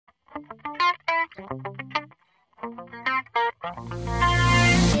Hello,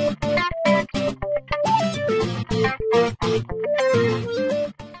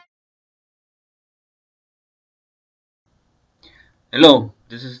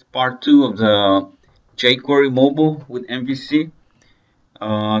 this is part 2 of the jQuery mobile with MVC.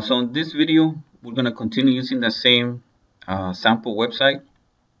 So in this video, we're going to continue using the same sample website.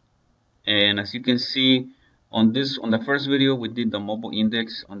 And as you can see on the first video, we did the mobile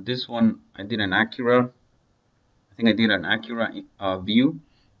index. On this one, I did an Acura. I think I did an Acura view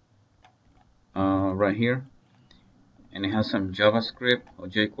right here. And it has some JavaScript or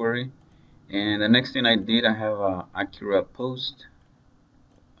jQuery. And the next thing I did, I have a Acura post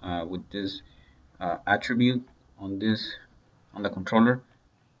with this attribute on the controller,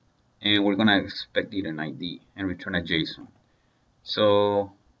 and we're gonna expect it an ID and return a JSON.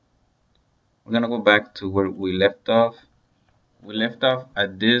 So we're gonna go back to where we left off. We left off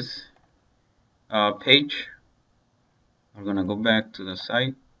at this page. We're gonna go back to the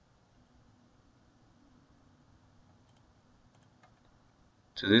site,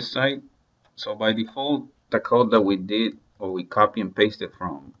 to this site. So by default, the code that we did, or we copy and pasted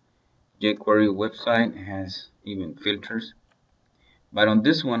from jQuery website, has even filters. But on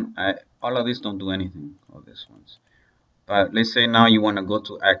this one, all of these don't do anything, all these ones. But let's say now you want to go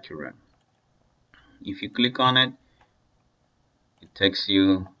to Acura. If you click on it, it takes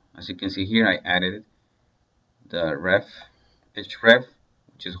you, as you can see here, I added the href,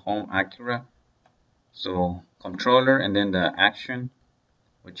 which is home Acura. So controller, and then the action,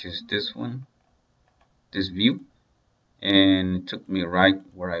 which is this one, this view, and it took me right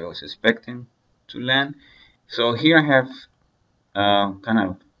where I was expecting to land. So here I have kind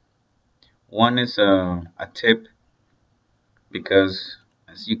of, one is a tip, because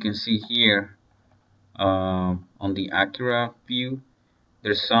as you can see here on the Acura view,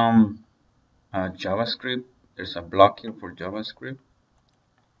 there's some JavaScript. There's a block here for JavaScript.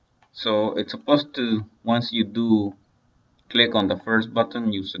 So it's supposed to, once you do click on the first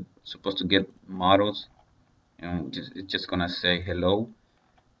button, you're supposed to get models, and it's just gonna say hello,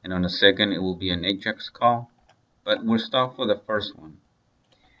 and on the second it will be an Ajax call, but we'll start for the first one.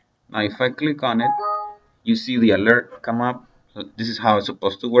 Now if I click on it, you see the alert come up. So this is how it's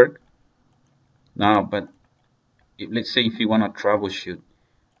supposed to work. Now, but let's say if you want to troubleshoot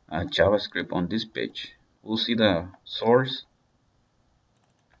JavaScript on this page, we'll see the source,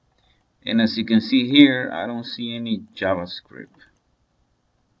 and as you can see here, I don't see any JavaScript.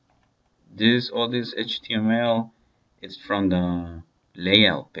 All this HTML is from the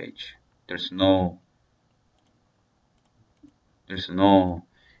layout page. There's no, you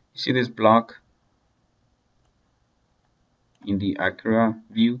see this block in the Acura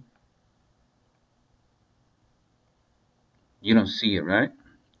view? You don't see it, right?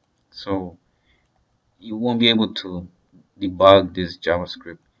 So you won't be able to debug this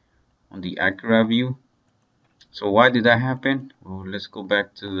JavaScript on the Acura view. So why did that happen? Well, let's go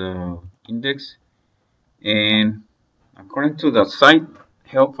back to the index, and according to the site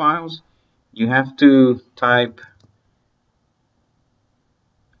help files, you have to type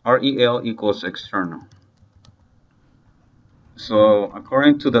rel equals external. So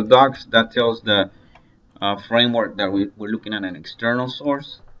according to the docs, that tells the framework that we're looking at an external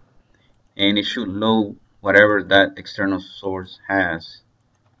source, and it should load whatever that external source has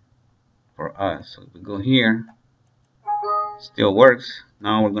for us. So if we go here, still works.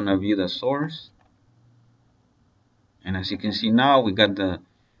 Now we're gonna view the source, and as you can see now, we got the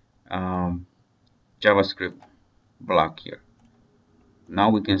JavaScript block here.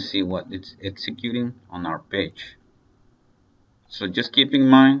 Now we can see what it's executing on our page. So just keep in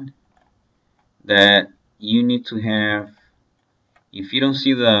mind that you need to have, if you don't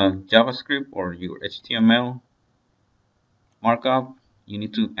see the JavaScript or your HTML markup, you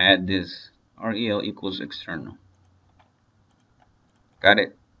need to add this rel equals external. Got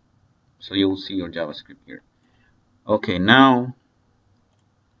it? So you will see your JavaScript here. Okay, now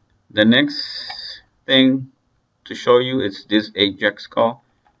the next thing to show you is this Ajax call.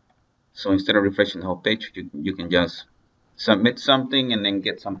 So instead of refreshing the whole page, you can just submit something and then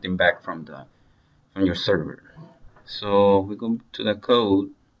get something back from your server. So we go to the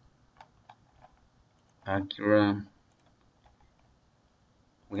code, Acura.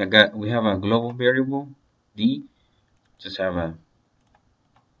 We have a global variable d, just have a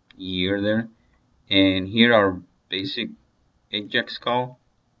year there, and here our basic Ajax call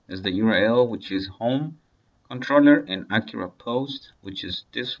is the URL, which is home controller, and Acura post, which is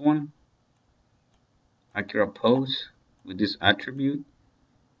this one, Acura post with this attribute,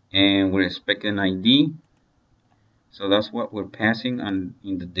 and we're expecting ID So that's what we're passing on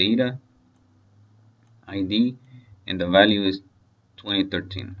in the data ID, and the value is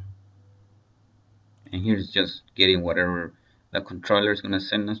 2013. And here's just getting whatever the controller is going to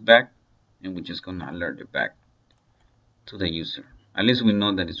send us back, and we're just going to alert it back to the user. At least we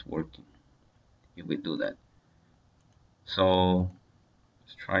know that it's working if we do that. So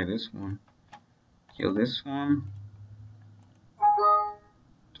let's try this one. Kill this one.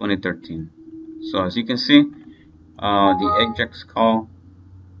 2013. So as you can see, the Ajax call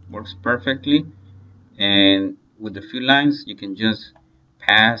works perfectly, and with a few lines you can just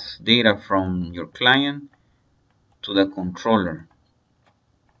pass data from your client to the controller.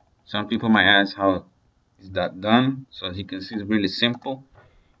 Some people might ask how is that done. So as you can see, it's really simple.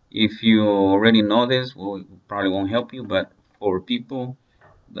 If you already know this, well, it probably won't help you, but for people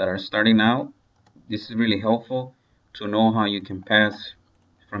that are starting out, this is really helpful to know how you can pass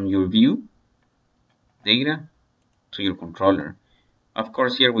from your view data to your controller. Of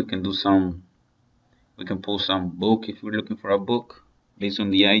course, here we can pull some book if we're looking for a book based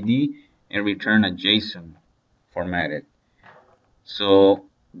on the ID and return a JSON formatted. So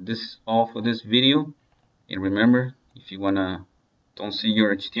this is all for this video. And remember, if you don't see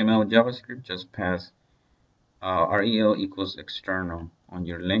your HTML JavaScript, just pass rel equals external on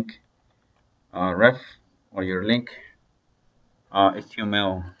your link ref or your link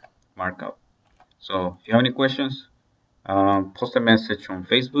HTML markup. So if you have any questions, post a message on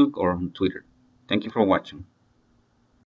Facebook or on Twitter. Thank you for watching.